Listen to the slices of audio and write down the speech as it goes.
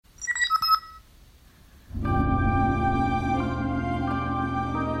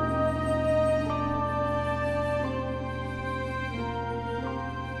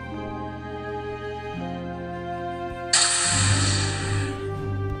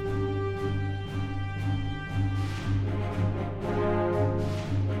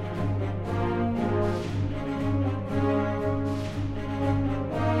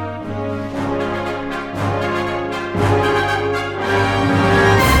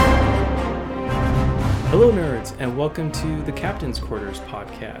Hello, nerds, and welcome to the Captain's Quarters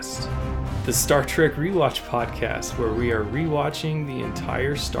podcast, the Star Trek Rewatch podcast, where we are rewatching the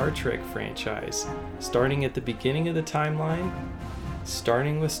entire Star Trek franchise, starting at the beginning of the timeline,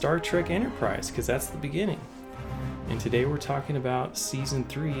 starting with Star Trek Enterprise, because that's the beginning. And today we're talking about Season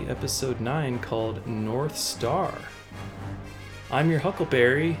 3, Episode 9, called North Star. I'm your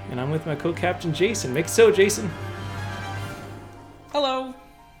Huckleberry, and I'm with my co-captain, Jason. Make it so, Jason! Hello!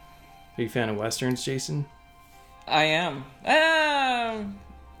 Are you a fan of Westerns, Jason? I am.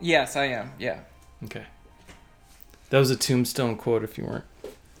 Yes, I am. Yeah. Okay. That was a Tombstone quote if you weren't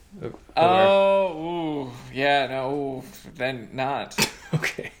aware. Oh, ooh, yeah, no, ooh, then not.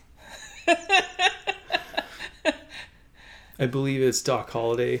 Okay. I believe it's Doc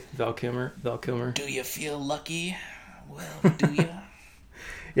Holliday, Val Kilmer. Do you feel lucky? Well, do you?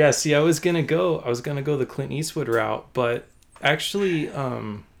 Yeah, see, I was gonna go the Clint Eastwood route, but actually,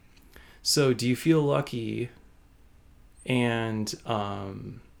 so do you feel lucky? And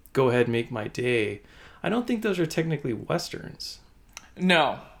go ahead, make my day. I don't think those are technically Westerns.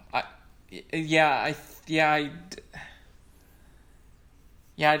 No, I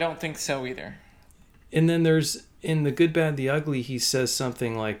don't think so either. And then there's, in The Good, Bad, the Ugly, he says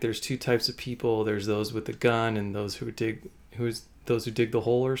something like there's two types of people. There's those with the gun and those who dig the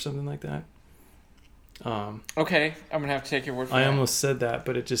hole or something like that. Okay, I'm gonna have to take your word for it. I almost said that,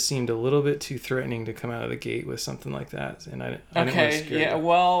 but it just seemed a little bit too threatening to come out of the gate with something like that, and I didn't want to scare you.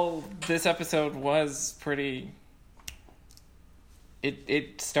 Well, this episode was pretty.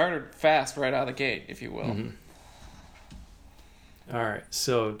 It started fast right out of the gate, if you will. Mm-hmm. All right,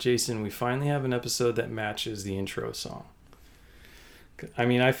 so Jason, we finally have an episode that matches the intro song. I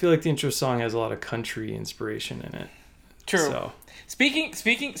mean, I feel like the intro song has a lot of country inspiration in it. True. So. Speaking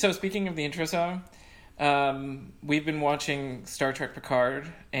of the intro song. We've been watching Star Trek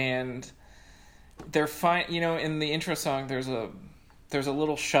Picard, and they're fine. You know, in the intro song, there's a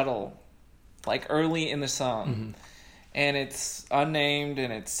little shuttle, like early in the song, mm-hmm. and it's unnamed,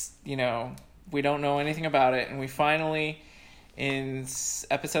 and it's, you know, we don't know anything about it, and we finally, in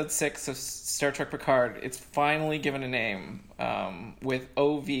episode 6 of Star Trek Picard, it's finally given a name, with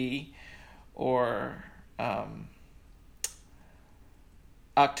OV or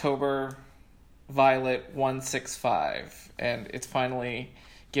October Violet 165, and it's finally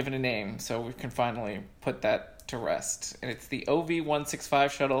given a name, so we can finally put that to rest. And it's the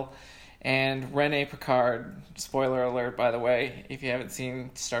OV-165 shuttle, and Rene Picard, spoiler alert by the way, if you haven't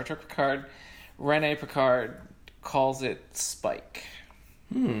seen Star Trek Picard, Rene Picard calls it Spike.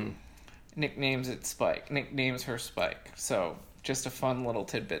 Nicknames her Spike. So just a fun little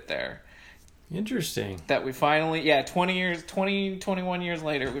tidbit there. Interesting. That we finally, 21 years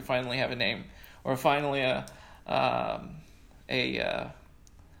later, we finally have a name. Or finally a name.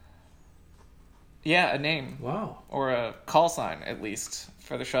 Wow. Or a call sign, at least,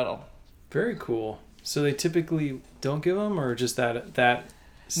 for the shuttle. Very cool. So they typically don't give them, or just that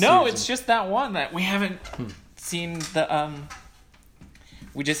No, it's just that one that we haven't seen the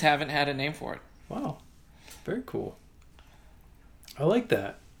we just haven't had a name for it. Wow. Very cool. I like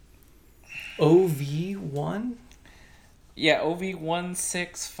that. OV1? Yeah,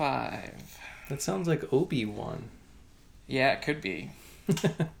 OV-165. That sounds like Obi-Wan. Yeah, it could be.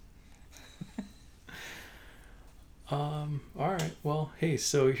 All right. Well, hey,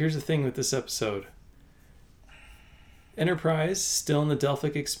 so here's the thing with this episode. Enterprise, still in the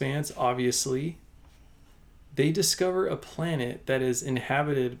Delphic Expanse, obviously. They discover a planet that is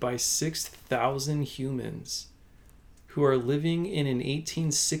inhabited by 6,000 humans who are living in an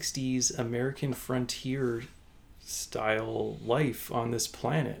 1860s American frontier style life on this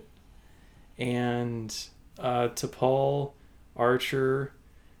planet. And T'Pol, Archer,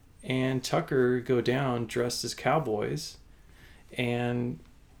 and Tucker go down dressed as cowboys, and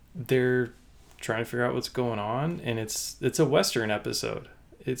they're trying to figure out what's going on. And it's a Western episode.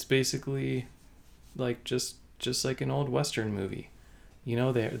 It's basically like just like an old Western movie. You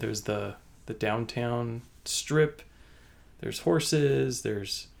know, there's the downtown strip. There's horses.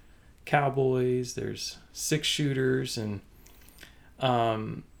 There's cowboys. There's 6-shooters, and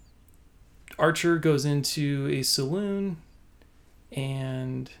Archer goes into a saloon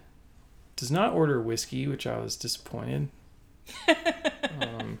and does not order whiskey, which I was disappointed.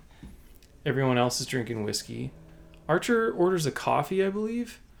 Everyone else is drinking whiskey. Archer orders a coffee, I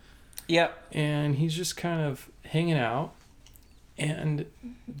believe. Yep. And he's just kind of hanging out. And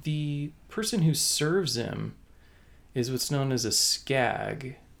the person who serves him is what's known as a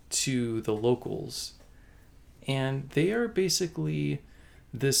skag to the locals. And they are basically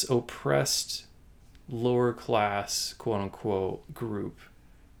this oppressed lower class, quote unquote, group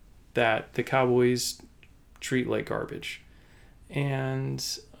that the cowboys treat like garbage. And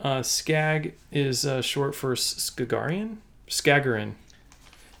Skag is short for Skagarian? Skagaran.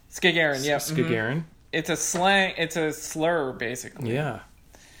 Skagaran, yeah. Skagaran. It's a slang. It's a slur, basically. Yeah.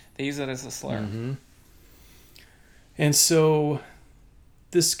 They use it as a slur. Mm-hmm. And so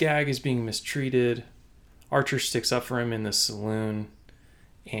this Skag is being mistreated. Archer sticks up for him in the saloon,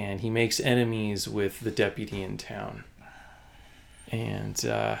 and he makes enemies with the deputy in town. And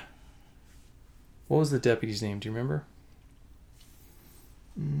what was the deputy's name? Do you remember?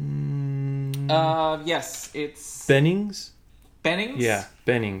 Yes, it's Bennings? Bennings? Yeah,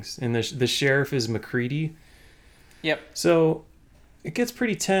 Bennings. And the sheriff is McCready. Yep. So it gets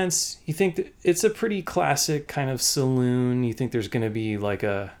pretty tense. You think that it's a pretty classic kind of saloon. You think there's going to be like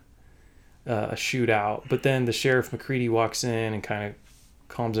a shootout. But then the sheriff McCready walks in and kind of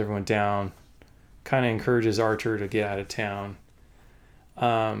calms everyone down. Kind of encourages Archer to get out of town.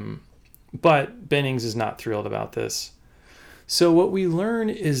 But Bennings is not thrilled about this. So what we learn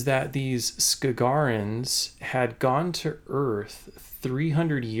is that these Skagarans had gone to Earth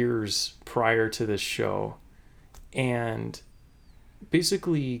 300 years prior to this show and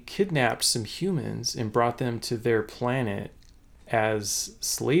basically kidnapped some humans and brought them to their planet as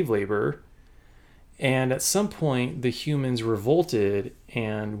slave labor. And at some point, the humans revolted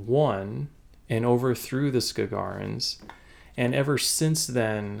and won and overthrew the Skagarans. And ever since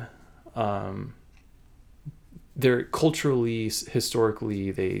then, they're culturally,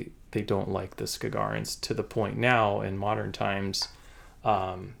 historically, they don't like the Skagarans, to the point now in modern times,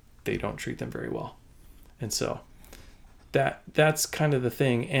 they don't treat them very well. And so that's kind of the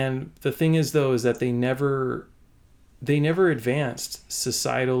thing. And the thing is, though, is that they never advanced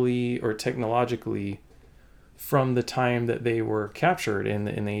societally or technologically from the time that they were captured in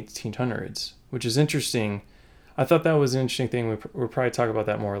the 1800s, which is interesting. I thought that was an interesting thing. We'll probably talk about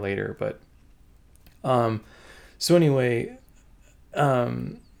that more later. But so anyway,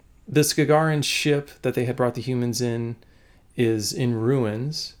 the Skagaran ship that they had brought the humans in is in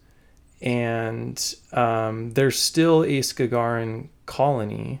ruins, and there's still a Skagaran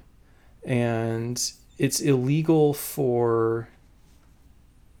colony, and it's illegal for,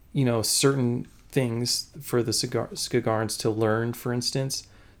 certain things for the Skagarans to learn, for instance.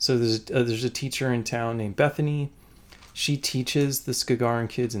 So there's a teacher in town named Bethany. She teaches the Skagaran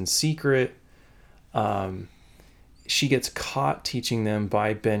kids in secret. She gets caught teaching them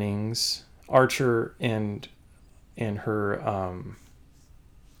by Bennings. Archer and her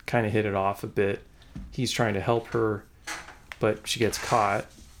kind of hit it off a bit. He's trying to help her, but she gets caught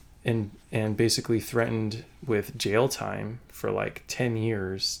and basically threatened with jail time for like 10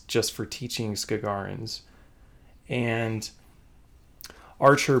 years just for teaching Skagarans. And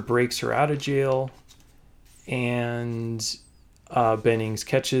Archer breaks her out of jail, and Bennings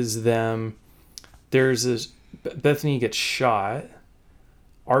catches them. Bethany gets shot.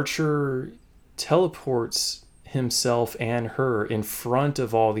 Archer teleports himself and her in front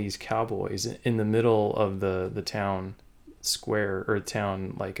of all these cowboys in the middle of the town square, or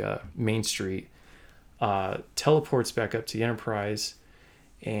town, like a main street. Teleports back up to the Enterprise,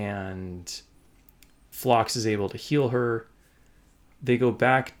 and Phlox is able to heal her. They go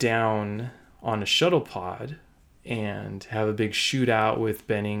back down on a shuttle pod and have a big shootout with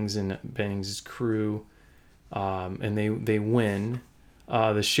Bennings and Bennings' crew, and they win.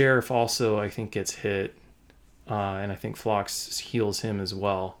 The sheriff also, I think, gets hit, and I think Phlox heals him as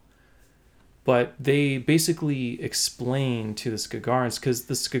well. But they basically explain to the Skagarans, because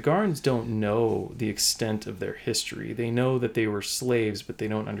the Skagarans don't know the extent of their history. They know that they were slaves, but they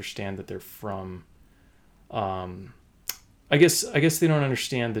don't understand that they're from... I guess they don't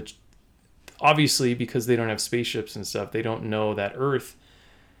understand that, obviously, because they don't have spaceships and stuff. They don't know that Earth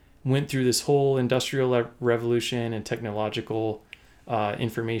went through this whole industrial revolution and technological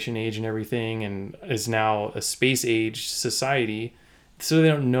information age and everything, and is now a space age society. So they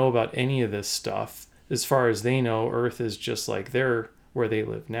don't know about any of this stuff. As far as they know, Earth is just like where they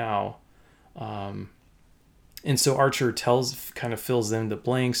live now. And so Archer kind of fills in the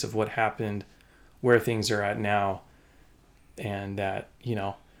blanks of what happened, where things are at now, and that,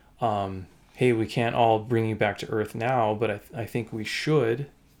 hey, we can't all bring you back to Earth now, but I think we should.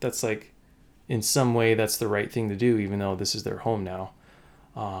 That's like, in some way, that's the right thing to do, even though this is their home now.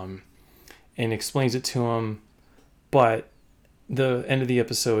 And explains it to him. But the end of the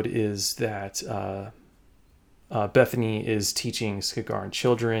episode is that Bethany is teaching Skagaran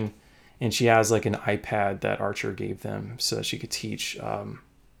children, and she has like an iPad that Archer gave them so that she could teach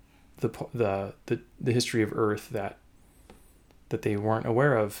the history of Earth that they weren't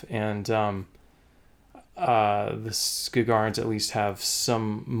aware of. And the Skagarans at least have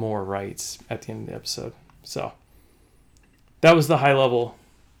some more rights at the end of the episode. So that was the high level.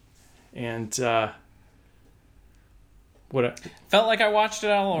 And felt like I watched it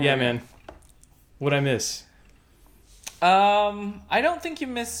all over. Yeah, man. What'd I miss? I don't think you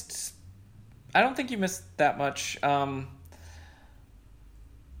missed that much.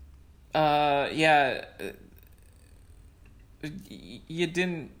 Yeah, you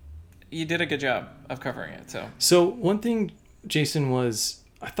did a good job of covering it. So one thing, Jason, was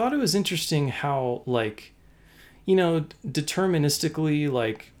I thought it was interesting how, like, you know, deterministically,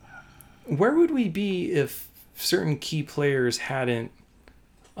 like, where would we be if certain key players hadn't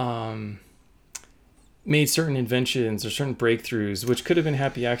made certain inventions or certain breakthroughs, which could have been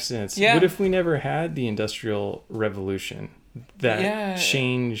happy accidents? Yeah. What if we never had the Industrial Revolution that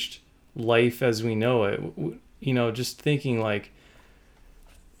changed life as we know it? You know, just thinking, like,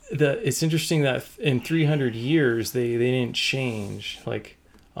 it's interesting that in 300 years they didn't change. Like,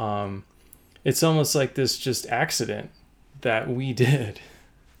 it's almost like this just accident that we did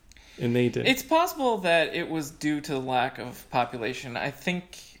and they did. It's possible that it was due to the lack of population. I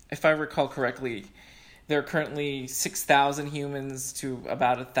think, if I recall correctly, there are currently 6,000 humans to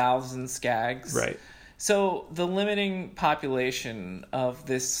about 1,000 skags. Right. So the limiting population of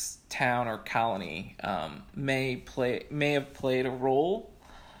this town or colony may have played a role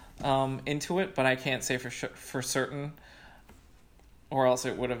into it, but I can't say for certain. Or else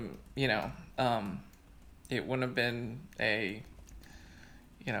it would have, you know, it wouldn't have been a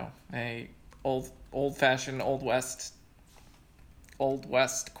old-fashioned Old West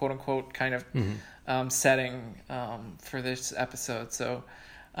quote unquote kind of setting for this episode. So,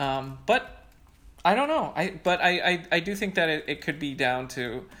 but I don't know. I do think that it could be down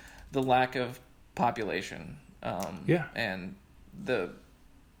to the lack of population. And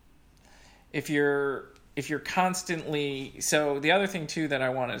if you're constantly, so the other thing too that I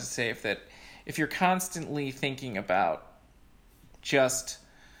wanted to say, if you're constantly thinking about just,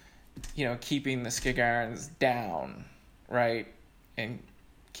 you know, keeping the Skagarans down, right, and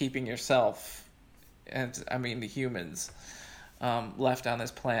keeping yourself, and I mean the humans, left on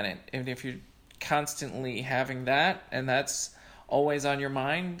this planet, and if you're constantly having that, and that's always on your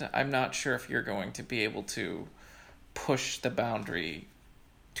mind, I'm not sure if you're going to be able to push the boundary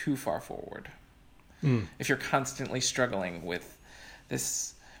too far forward. If you're constantly struggling with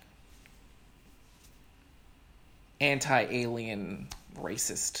this anti-alien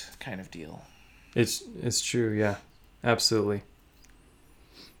racist kind of deal. It's true, yeah. Absolutely.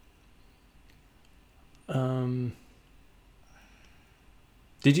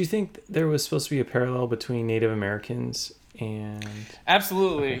 Did you think there was supposed to be a parallel between Native Americans and...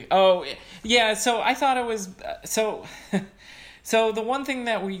 Absolutely. Okay. Oh, yeah, so I thought it was... So the one thing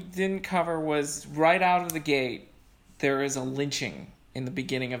that we didn't cover was right out of the gate, there is a lynching in the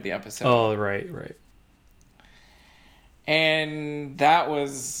beginning of the episode. Oh, right. And that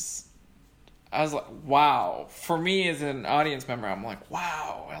was... I was like, wow. For me as an audience member, I'm like,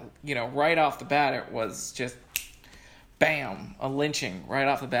 wow. You know, right off the bat, it was just, bam, a lynching right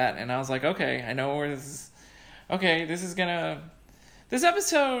off the bat. And I was like, okay, I know where this is. Okay, this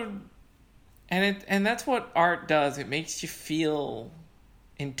episode, and that's what art does. It makes you feel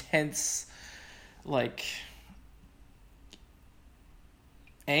intense, like,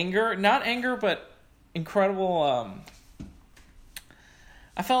 anger. Not anger, but incredible,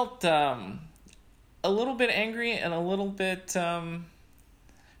 I felt, a little bit angry and a little bit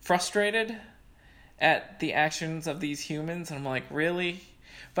frustrated at the actions of these humans, and I'm like, really?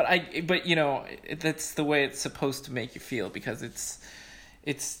 But you know, that's the way it's supposed to make you feel, because it's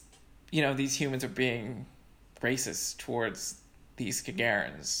you know, these humans are being racist towards these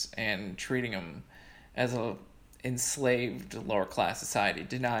Skagarans and treating them as a enslaved lower class society,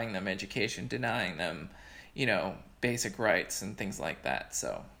 denying them education, denying them, you know, basic rights and things like that.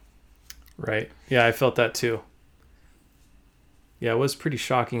 So. Right. Yeah, I felt that too. Yeah, it was pretty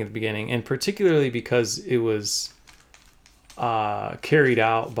shocking at the beginning, and particularly because it was carried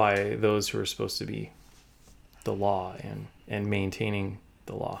out by those who are supposed to be the law and maintaining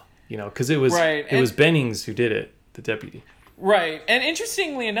the law. You know, because it was was Bennings who did it, the deputy. Right. And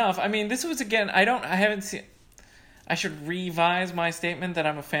interestingly enough, I mean, this was, again, I haven't seen... I should revise my statement that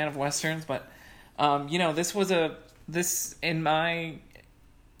I'm a fan of Westerns, but, you know, this, in my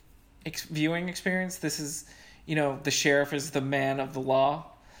viewing experience, this is, you know, the sheriff is the man of the law,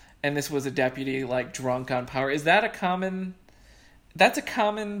 and this was a deputy, like, drunk on power. Is that that's a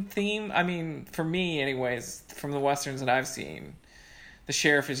common theme? I mean, for me, anyways, from the Westerns that I've seen, the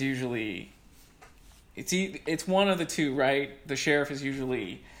sheriff is usually... It's one of the two, right? The sheriff is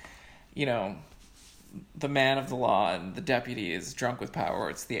usually, you know, the man of the law, and the deputy is drunk with power.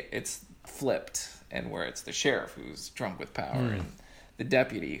 It's flipped, and where it's the sheriff who's drunk with power and the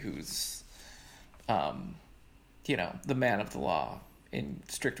deputy who's, the man of the law in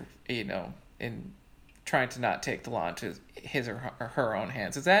strict, in trying to not take the law into his or her own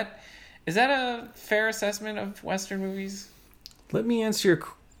hands. Is that a fair assessment of Western movies? Let me answer your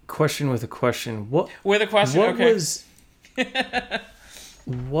question with a question. With a question, what okay.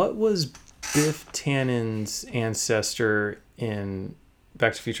 What was Biff Tannen's ancestor in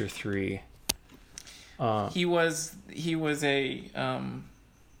Back to the Future 3? He was Mad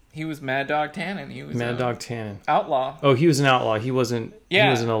Dog Tannen. He was Mad Dog Tannen. Outlaw. Oh, he was an outlaw. He wasn't. Yeah, he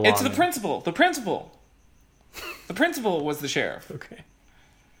wasn't a lawman. It's the principal. The principal was the sheriff. Okay.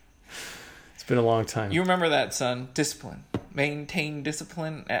 It's been a long time. You remember that, son? Discipline. Maintain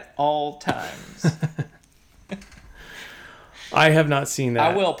discipline at all times. I have not seen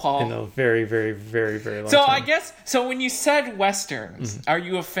that. I will, Paul. In a very, very, very, very long time. So I guess, when you said Westerns, are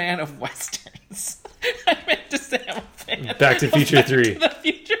you a fan of Westerns? I meant to say I'm a fan. Back to Future 3. Back to the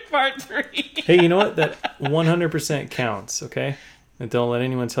Future Part 3. Hey, you know what? That 100% counts, okay? And don't let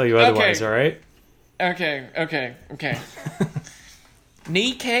anyone tell you otherwise, all right? Okay.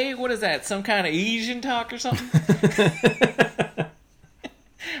 Nikkei? What is that? Some kind of Asian talk or something?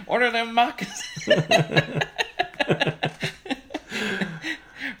 What are them moccasins?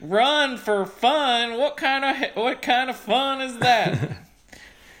 Run for fun? What kind of fun is that?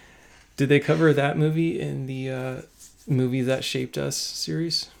 Did they cover that movie in the Movie That Shaped Us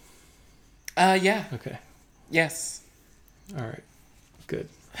series? Yeah. Okay. Yes. All right. Good.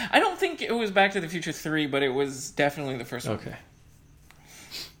 I don't think it was Back to the Future 3, but it was definitely the first one. Okay.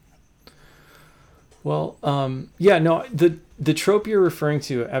 Well, yeah, no, the trope you're referring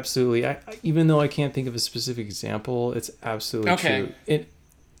to, absolutely. Even though I can't think of a specific example, it's absolutely true.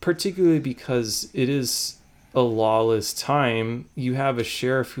 Particularly because it is a lawless time. You have a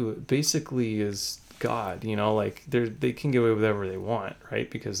sheriff who basically is God, like they can get away with whatever they want, right?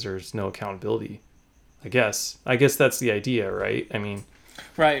 Because there's no accountability. I guess that's the idea, right? I mean,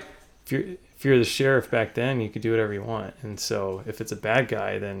 right. If you're the sheriff back then, you could do whatever you want, and so if it's a bad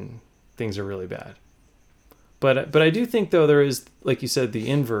guy, then things are really bad. But I do think, though, there is, like you said, the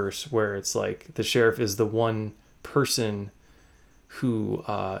inverse, where it's like the sheriff is the one person who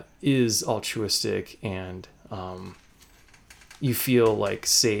is altruistic, and you feel like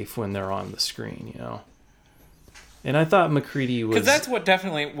safe when they're on the screen, And I thought McCready was, because that's what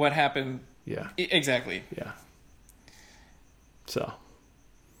happened. Yeah. Exactly. Yeah. So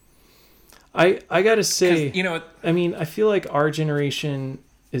I gotta say, I mean, I feel like our generation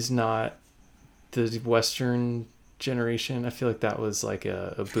is not the Western generation. I feel like that was like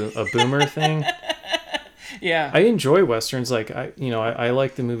a boomer thing. Yeah. I enjoy Westerns. Like I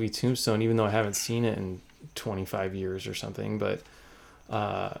like the movie Tombstone, even though I haven't seen it in 25 years or something. But,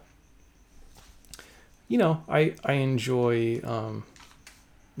 I enjoy,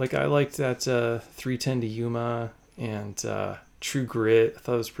 like I liked that 3:10 to Yuma and True Grit. I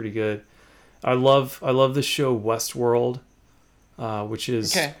thought it was pretty good. I love the show Westworld, which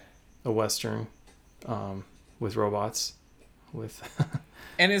is a Western with robots.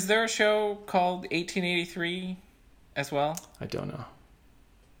 And is there a show called 1883 as well? I don't know.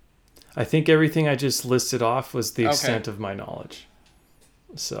 I think everything I just listed off was the extent of my knowledge.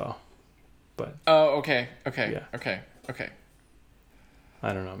 So, but. Oh, okay. Yeah. Okay.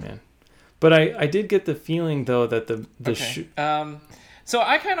 I don't know, man. But I did get the feeling, though, that the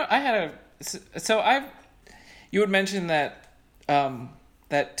you had mentioned that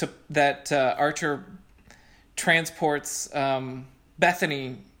Archer transports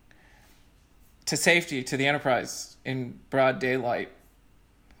Bethany to safety to the Enterprise in broad daylight.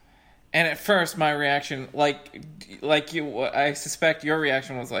 And at first, my reaction, like you, I suspect your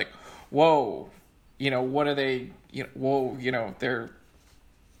reaction was like, "Whoa, what are they? Whoa, they're,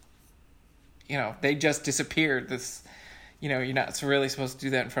 they just disappeared. This, you're not really supposed to do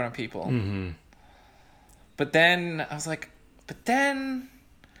that in front of people." Mm-hmm. But then I was like, I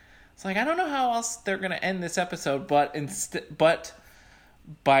don't know how else they're gonna end this episode, but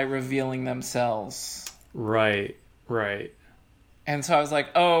by revealing themselves. Right. And so I was like,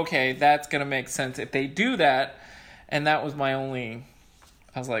 oh, okay, that's going to make sense if they do that. And that was I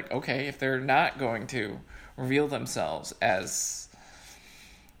was like, okay, if they're not going to reveal themselves as,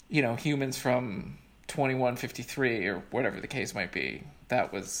 humans from 2153 or whatever the case might be,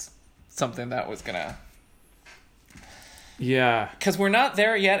 that was something that was going to... Yeah. Because we're not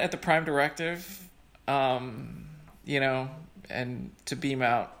there yet at the Prime Directive, and to beam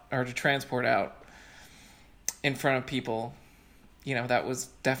out or to transport out in front of people, that was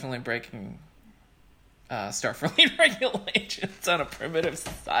definitely breaking Starfleet regulations on a primitive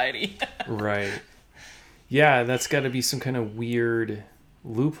society. Right. Yeah, that's got to be some kind of weird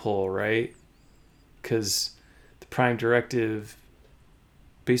loophole, right? Because the Prime Directive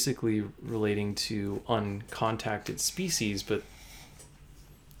basically relating to uncontacted species, but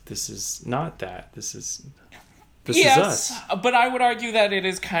this is not that. This is us. But I would argue that it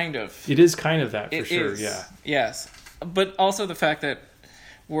is kind of. It is kind of that for It sure. is, Yeah. Yes, but also the fact that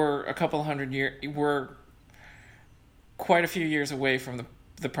we're a couple hundred years, we're quite a few years away from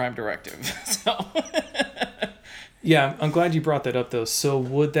the Prime Directive. So. Yeah, I'm glad you brought that up though. So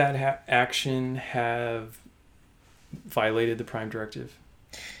would that action have violated the Prime Directive?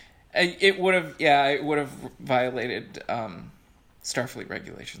 It would have. Yeah, it would have violated Starfleet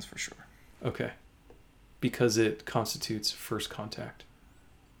regulations for sure. Okay. Because it constitutes first contact.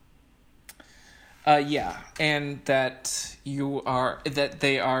 Yeah, and that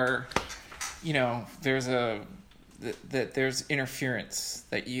they are, there's interference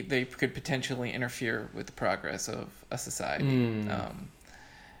that they could potentially interfere with the progress of a society.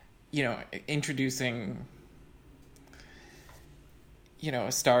 Introducing,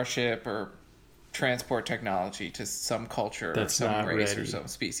 a starship or transport technology to some culture that's or some not race ready. or some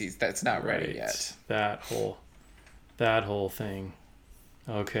species that's not ready yet. That whole thing.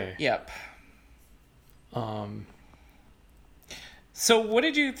 Okay. Yep. So what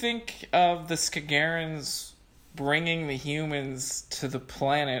did you think of the Skagarans bringing the humans to the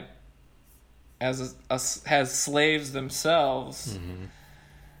planet as slaves themselves,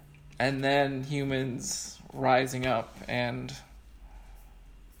 and then humans rising up and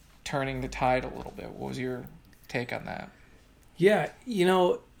turning the tide a little bit? What was your take on that? Yeah,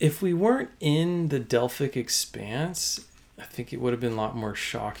 if we weren't in the Delphic Expanse, I think it would have been a lot more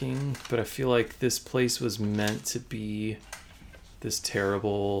shocking, but I feel like this place was meant to be this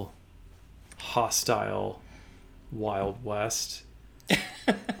terrible, hostile Wild West,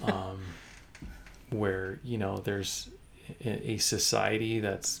 where, there's a society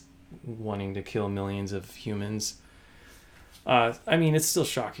that's wanting to kill millions of humans. It's still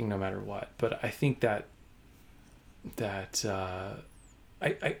shocking no matter what, but I think that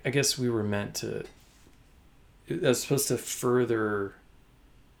I guess we were meant to, that's supposed to further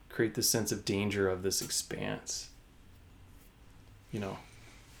create the sense of danger of this expanse,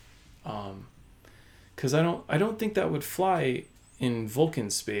 because I don't think that would fly in Vulcan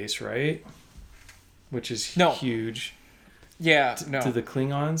space, right? Which is huge. Yeah. Do the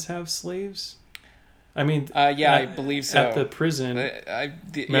Klingons have slaves? I believe so. At the prison.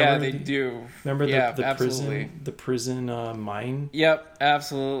 They do. Remember the absolutely. prison mine? Yep,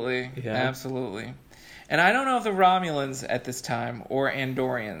 absolutely. Yeah. Absolutely. And I don't know if the Romulans at this time or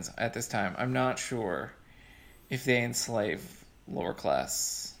Andorians at this time, I'm not sure if they enslave lower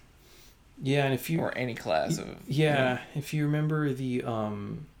class. Yeah, and if you or any class of if you remember the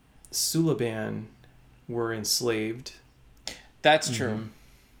Sulaban were enslaved. That's true.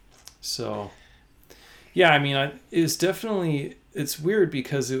 So yeah, it's weird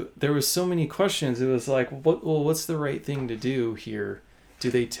because there was so many questions. It was like, what's the right thing to do here? Do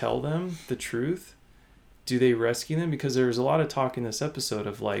they tell them the truth? Do they rescue them? Because there was a lot of talk in this episode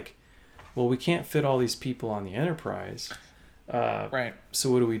of like, well, we can't fit all these people on the Enterprise. Right. So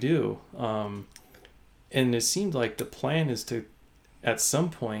what do we do? And it seemed like the plan is to, at some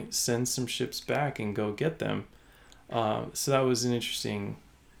point, send some ships back and go get them. So that was an interesting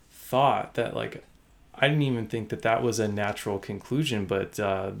thought that, like, I didn't even think that was a natural conclusion, but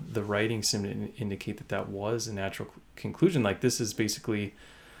the writing seemed to indicate that was a natural conclusion. Like, this is basically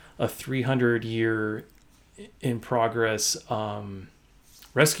a 300-year in progress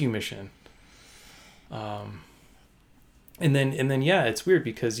rescue mission. And then it's weird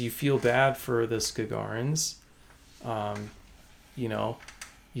because you feel bad for the Skagarans.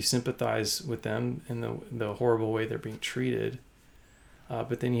 You sympathize with them in the horrible way they're being treated.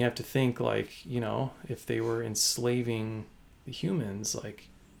 But then you have to think, like, if they were enslaving the humans, like,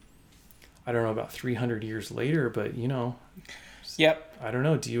 I don't know about 300 years later, but, Yep. I don't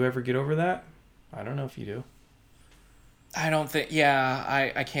know. Do you ever get over that? I don't know if you do. I don't think,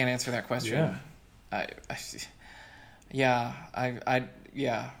 I can't answer that question.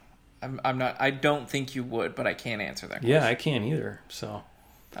 I'm not, I don't think you would, but I can't answer that question. Yeah, I can't either, so.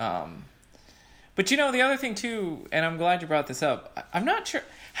 But the other thing too, and I'm glad you brought this up, I'm not sure,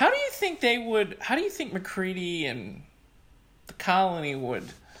 how do you think McCready and the colony would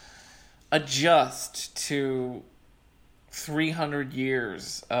adjust to 300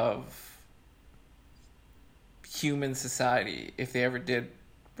 years of human society if they ever did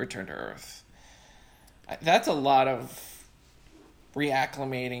return to Earth? That's a lot of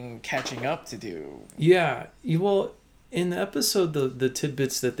reacclimating, catching up to do. Yeah. Well, in the episode, the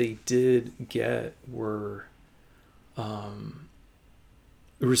tidbits that they did get were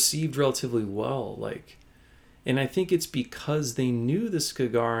received relatively well. Like, and I think it's because they knew the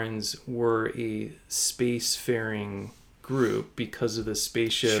Skagarans were a spacefaring group because of the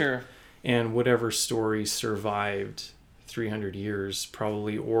spaceship. Sure. And whatever story survived 300 years,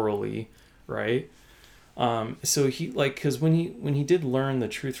 probably orally, right? So he, like, because when he did learn the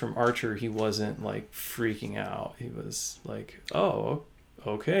truth from Archer, he wasn't like freaking out. He was like, oh,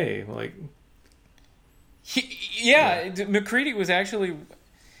 okay, like, McCready was actually,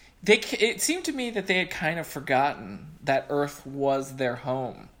 it seemed to me that they had kind of forgotten that Earth was their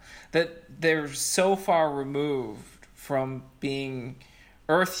home, that they're so far removed from being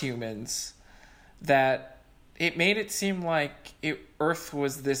Earth humans that it made it seem like Earth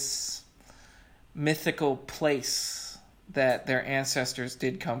was this mythical place that their ancestors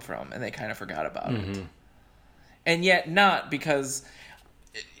did come from, and they kind of forgot about it. And yet not, because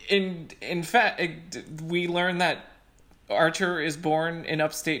in fact we learned that Archer is born in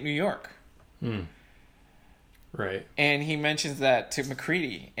upstate New York. Right. And he mentions that to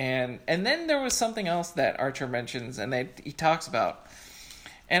McCready, and then there was something else that Archer mentions, and he talks about,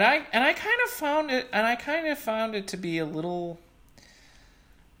 and I kind of found it to be a little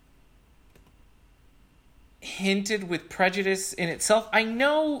hinted with prejudice in itself. I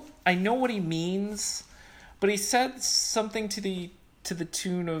know what he means, but he said something to the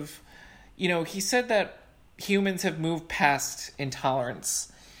tune of, he said that humans have moved past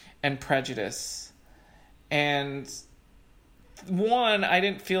intolerance and prejudice. And one, I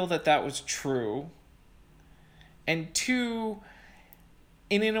didn't feel that was true. And two,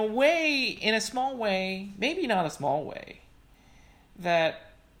 in a small way, maybe not a small way, that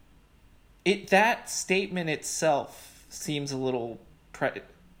statement itself seems a little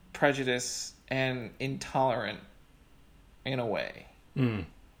prejudice and intolerant in a way.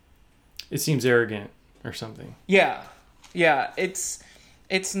 It seems arrogant or something. Yeah. It's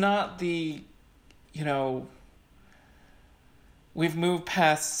not the, we've moved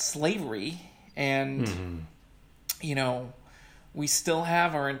past slavery and, we still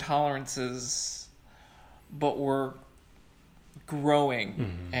have our intolerances, but we're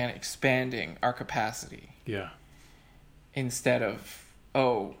growing and expanding our capacity. Yeah. Instead of,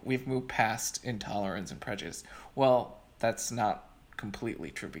 we've moved past intolerance and prejudice. Well, that's not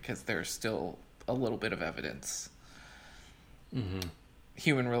completely true, because there's still a little bit of evidence.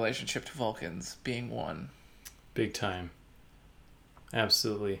 Human relationship to Vulcans being one. Big time.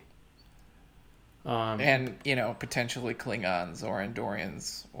 Absolutely. And, potentially Klingons or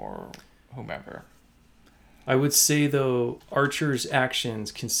Andorians or whomever. I would say, though, Archer's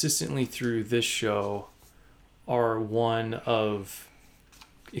actions consistently through this show are one of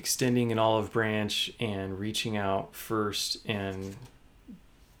extending an olive branch and reaching out first and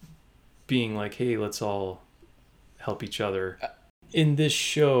being like, hey, let's all help each other. In this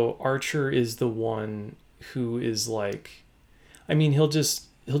show, Archer is the one who is like, he'll just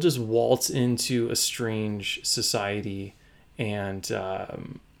waltz into a strange society and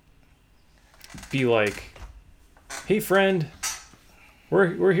be like, hey friend,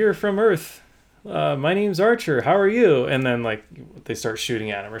 we're here from Earth, my name's Archer, how are you? And then like they start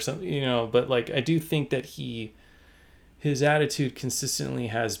shooting at him or something, but like I do think that his attitude consistently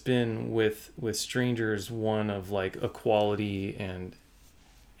has been with strangers one of like equality and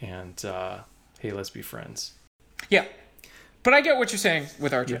hey, let's be friends. Yeah, but I get what you're saying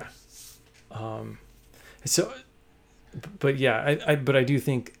with Archer. Yeah. So, but yeah, I do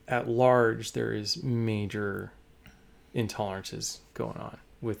think at large there is major intolerances going on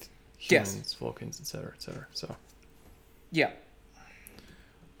with humans, Vulcans, etc. So, yeah.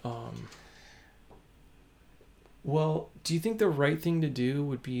 Well, do you think the right thing to do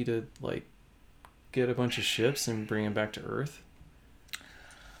would be to like get a bunch of ships and bring them back to Earth?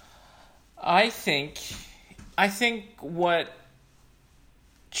 I think what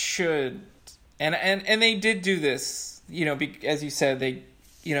should, and they did do this, as you said, they,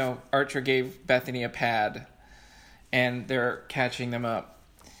 Archer gave Bethany a pad and they're catching them up.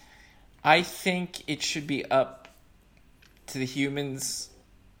 I think it should be up to the humans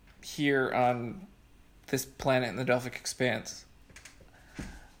here on this planet in the Delphic Expanse.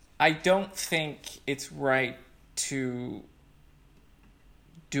 I don't think it's right to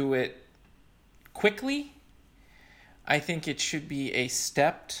do it quickly. I think it should be a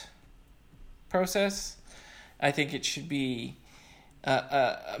stepped process. I think it should be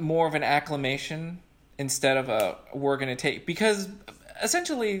more of an acclimation instead of we're going to take, because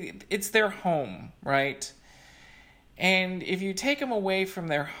essentially it's their home, right? And if you take them away from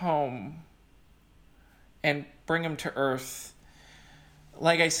their home and bring them to Earth,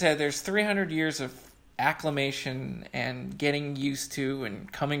 like I said, there's 300 years of acclimation and getting used to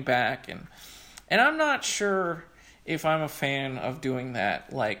and coming back. And I'm not sure if I'm a fan of doing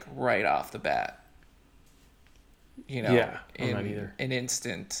that, like, right off the bat. You know, Yeah, I'm not either. An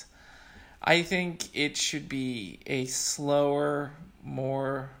instant. I think it should be a slower,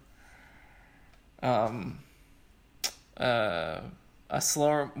 more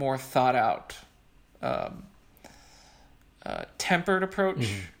more thought out, tempered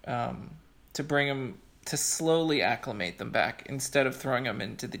approach, to bring them, to slowly acclimate them back instead of throwing them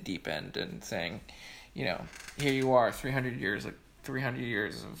into the deep end and saying, you know, here you are, 300 years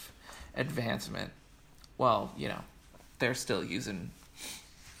of advancement. Well, you know, they're still using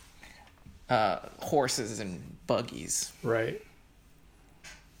horses and buggies. Right.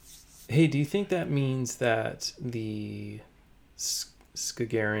 Hey, do you think that means that the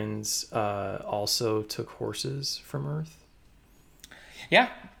Skagarans also took horses from Earth? Yeah,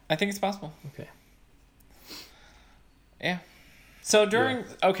 I think it's possible. Okay. Yeah. So during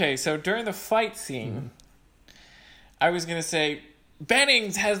the fight scene, I was gonna say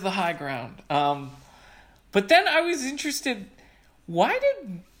Bennings has the high ground. But then I was interested. Why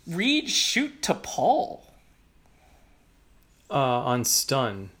did Reed shoot to Paul? On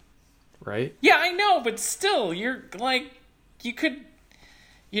stun, right? Yeah, I know, but still, you're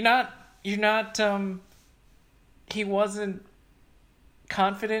not. He wasn't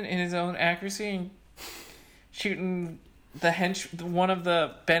confident in his own accuracy and shooting one of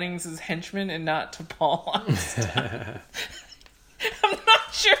the Bennings' henchmen and not to Paul. I'm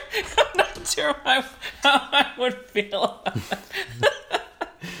not sure how I would feel about that.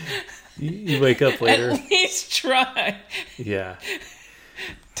 You wake up later. At least try. Yeah.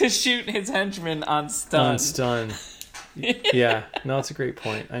 To shoot his henchman on stun. On stun. Yeah. No, that's a great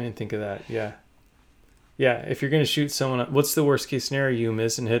point. I didn't think of that. Yeah. Yeah, if you're going to shoot someone, what's the worst case scenario? You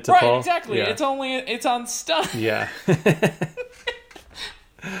miss and hit to Paul? Right, exactly. Yeah. It's on stun. Yeah.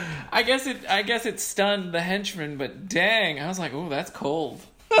 I guess it stunned the henchman, but dang, I was like, "Oh, that's cold."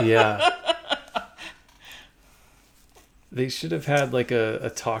 Yeah. They should have had like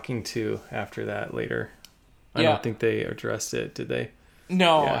a talking to after that later. I don't think they addressed it, did they?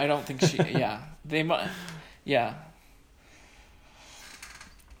 No, yeah. I don't think she. Yeah, they might. Yeah.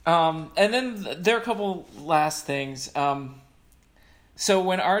 And then there are a couple last things. So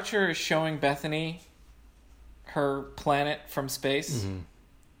when Archer is showing Bethany her planet from space,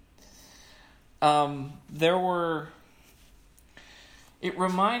 there were.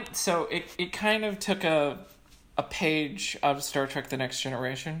 It kind of took a page out of Star Trek: The Next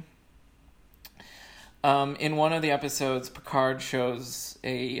Generation. In one of the episodes, Picard shows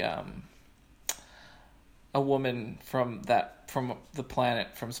a woman from the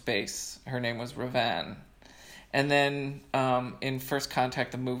planet from space. Her name was Ravan. And then in First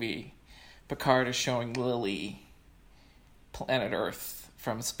Contact, the movie, Picard is showing Lily planet Earth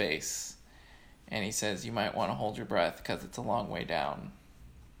from space. And he says, you might want to hold your breath because it's a long way down.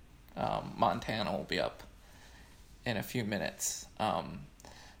 Montana will be up in a few minutes.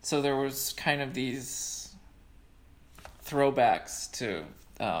 So there was kind of these throwbacks to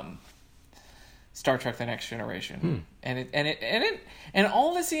Star Trek: The Next Generation, and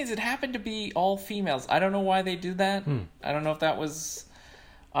all the scenes, it happened to be all females. I don't know why they do that. I don't know if that was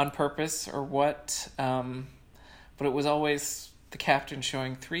on purpose or what. But it was always the captain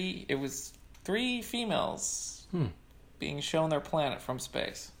showing three. It was three females being shown their planet from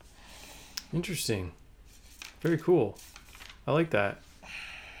space. Interesting. Very cool. I like that.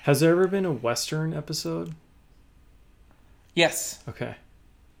 Has there ever been a Western episode? Yes. Okay.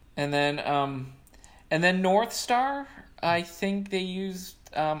 And then North Star, I think they used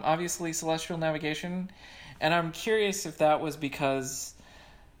obviously celestial navigation, and I'm curious if that was because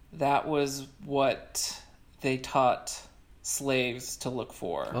that was what they taught slaves to look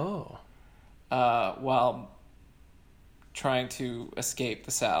for. Oh. While trying to escape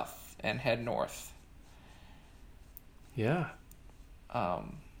the South and head north. Yeah.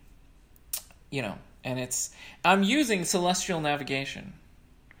 And I'm using celestial navigation.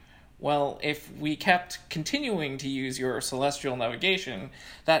 Well, if we kept continuing to use your celestial navigation,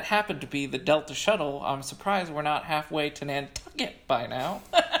 that happened to be the Delta Shuttle, I'm surprised we're not halfway to Nantucket by now.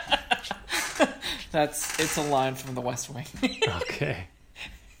 It's a line from The West Wing. Okay.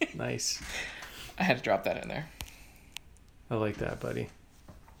 Nice. I had to drop that in there. I like that, buddy.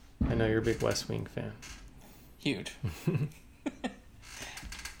 I know you're a big West Wing fan. Huge.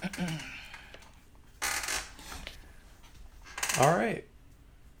 All right.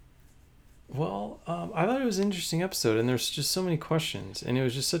 Well, I thought it was an interesting episode, and there's just so many questions, and it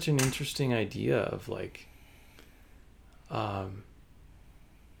was just such an interesting idea of like,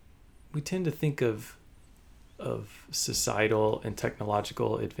 we tend to think of societal and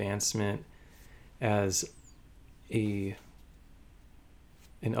technological advancement as an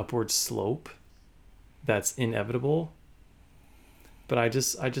upward slope that's inevitable. But I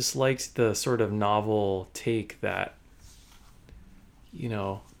just liked the sort of novel take that, you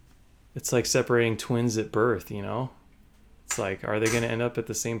know, it's like separating twins at birth, you know? It's like, are they going to end up at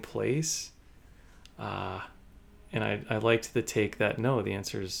the same place? And I liked the take that, no, the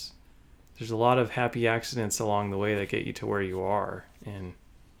answer is there's a lot of happy accidents along the way that get you to where you are. And,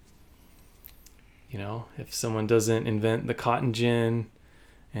 you know, if someone doesn't invent the cotton gin,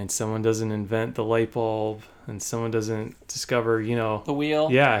 and someone doesn't invent the light bulb, and someone doesn't discover, you know... The wheel?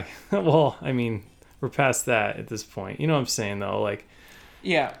 Yeah. Well, I mean, we're past that at this point. You know what I'm saying, though? Like,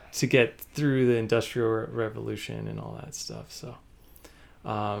 yeah, to get through the Industrial Revolution and all that stuff. So,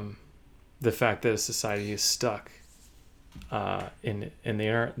 the fact that a society is stuck, and they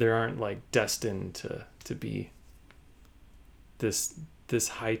aren't like destined to be this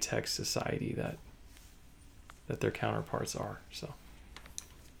high-tech society that their counterparts are. So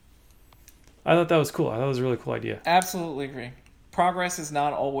I thought that was cool. I thought it was a really cool idea. Absolutely agree. Progress is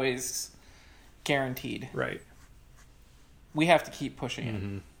not always guaranteed. Right. We have to keep pushing it.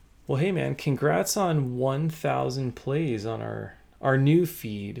 Mm-hmm. Well, hey, man, congrats on 1,000 plays on our new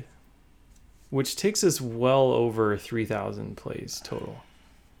feed, which takes us well over 3,000 plays total,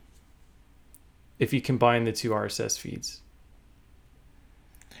 if you combine the two RSS feeds.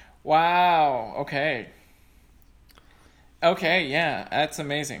 Wow. Okay, yeah, that's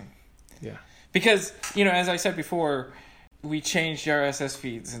amazing. Yeah. Because, you know, as I said before, we changed the RSS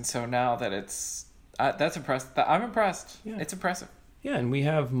feeds, and so now that it's... that's impressive. I'm impressed. Yeah. It's impressive. Yeah, and we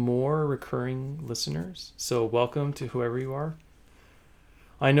have more recurring listeners, so welcome to whoever you are.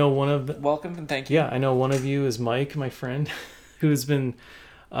 I know one of the... Welcome and thank you. Yeah, I know one of you is Mike, my friend, who's been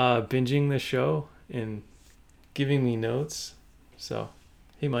binging the show and giving me notes. So,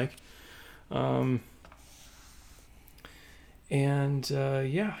 hey, Mike.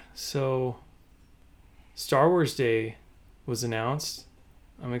 Yeah, so Star Wars Day was announced.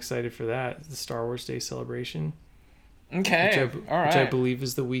 I'm excited for that. The Star Wars Day celebration. Okay, all right. Which I believe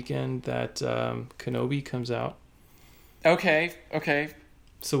is the weekend that Kenobi comes out. Okay.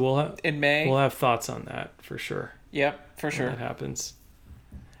 So we'll have in May. We'll have thoughts on that for sure. Yep, for sure. When that happens.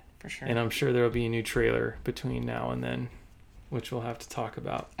 For sure. And I'm sure there'll be a new trailer between now and then, which we'll have to talk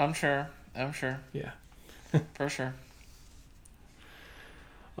about. I'm sure. Yeah. For sure.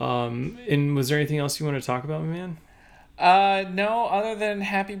 And was there anything else you want to talk about, my man? No, other than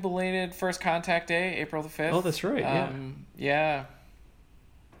happy belated First Contact Day, April the 5th. Oh, that's right. Yeah.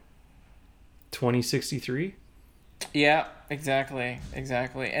 2063. Yeah, exactly.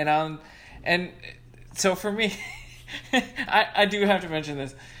 And so for me, I do have to mention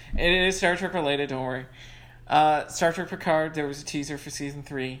this. It is Star Trek related. Don't worry. Star Trek Picard. There was a teaser for season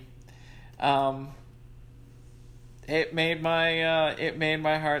 3. It made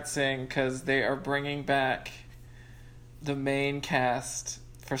my heart sing because they are bringing back the main cast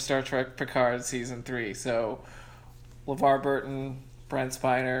for Star Trek Picard season 3. So LeVar Burton, Brent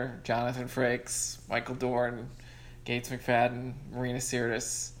Spiner, Jonathan Frakes, Michael Dorn, Gates McFadden, Marina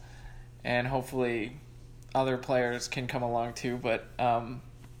Sirtis, and hopefully other players can come along too. But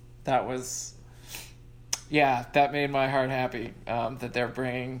that made my heart happy that they're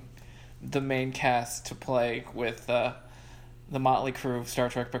bringing the main cast to play with the motley crew of Star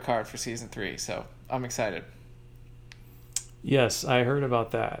Trek Picard for season 3. So I'm excited. Yes, I heard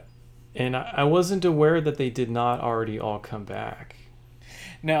about that. And I wasn't aware that they did not already all come back.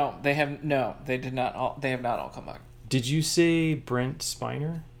 No, they have not all come back. Did you say Brent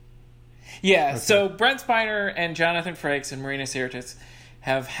Spiner? Yeah, Okay. So Brent Spiner and Jonathan Frakes and Marina Sirtis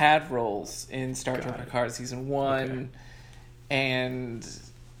have had roles in Star Trek Picard season 1, Okay. and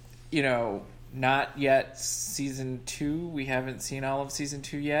not yet season 2. We haven't seen all of season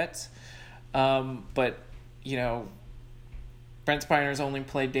 2 yet. But Brent Spiner's only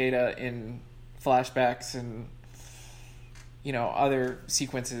played Data in flashbacks and other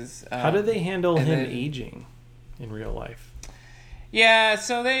sequences. How do they handle him aging in real life? Yeah,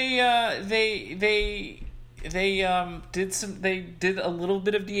 so they did a little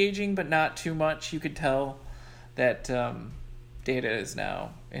bit of de-aging, but not too much. You could tell that Data is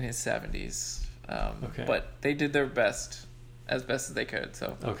now in his 70s. Okay. But they did their best as they could.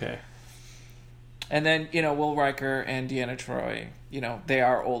 So okay. And then Will Riker and Deanna Troi, they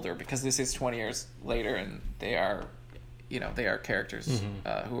are older because this is 20 years later, and they are they are characters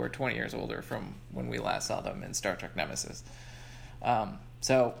who are 20 years older from when we last saw them in Star Trek Nemesis.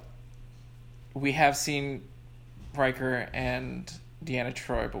 So we have seen Riker and Deanna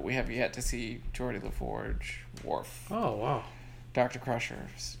Troi, but we have yet to see Geordi LaForge, Worf. Oh, wow. Dr. Crusher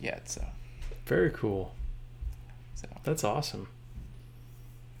yet, so. Very cool. So. That's awesome.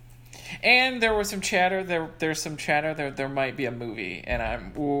 And there was some chatter. There's some chatter. There might be a movie,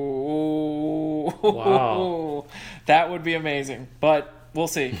 and ooh, wow, that would be amazing. But we'll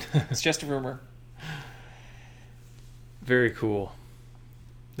see. It's just a rumor. Very cool.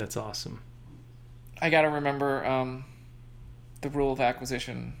 That's awesome. I gotta remember the rule of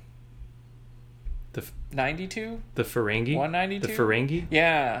acquisition. The 92? The Ferengi? 192? The Ferengi?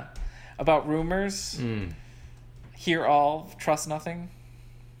 Yeah. About rumors. Hear all, trust nothing.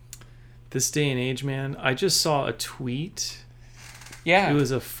 This day and age, man, I just saw a tweet. Yeah. It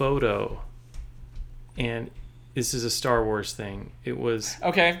was a photo. And this is a Star Wars thing. It was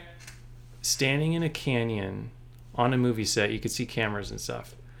standing in a canyon on a movie set. You could see cameras and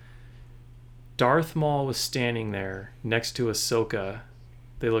stuff. Darth Maul was standing there next to Ahsoka.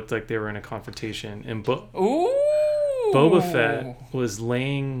 They looked like they were in a confrontation. And Boba Fett was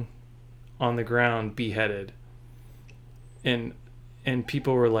laying on the ground beheaded. And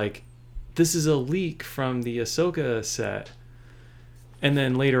people were like, this is a leak from the Ahsoka set. And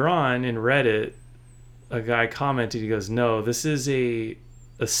then later on in Reddit, a guy commented, he goes, no, this is a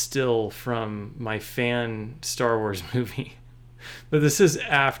still from my fan Star Wars movie. But this is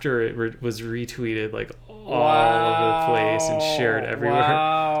after it was retweeted like all over the place and shared everywhere.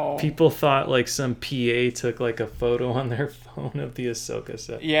 Wow. People thought like some PA took like a photo on their phone of the Ahsoka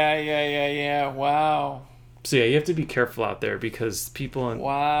set. Yeah. Wow. So yeah, you have to be careful out there because people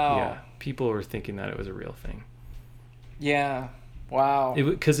people were thinking that it was a real thing. Yeah. Wow.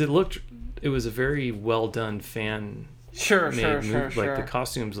 Because it was a very well done fan. Sure. Like the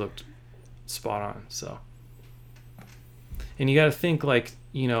costumes looked spot on. So, and you got to think like,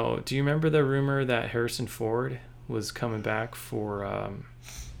 do you remember the rumor that Harrison Ford was coming back for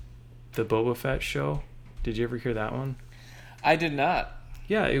the Boba Fett show? Did you ever hear that one? I did not.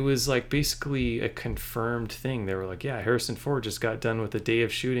 Yeah, it was like basically a confirmed thing. They were like, yeah, Harrison Ford just got done with a day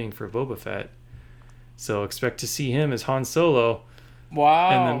of shooting for Boba Fett. So expect to see him as Han Solo.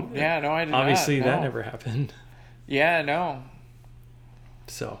 Wow. And then, I did obviously not. That never happened. Yeah, no.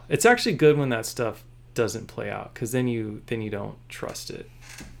 So it's actually good when that stuff doesn't play out because then you don't trust it.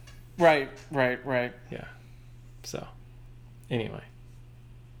 Right. Yeah. So anyway,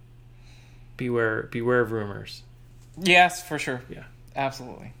 beware of rumors. Yes, for sure. Yeah.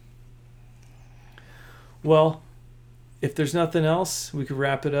 Absolutely. Well, if there's nothing else, we could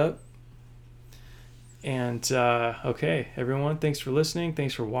wrap it up. And okay, everyone, thanks for listening.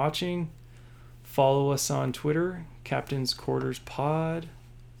 Thanks for watching. Follow us on Twitter, Captain's Quarters Pod.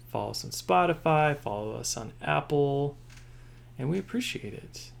 Follow us on Spotify. Follow us on Apple. And we appreciate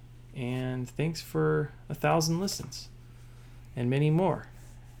it. And thanks for 1,000 listens. And many more.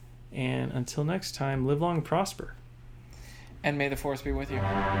 And until next time, live long and prosper. And may the Force be with you. See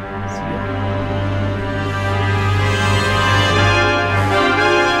ya.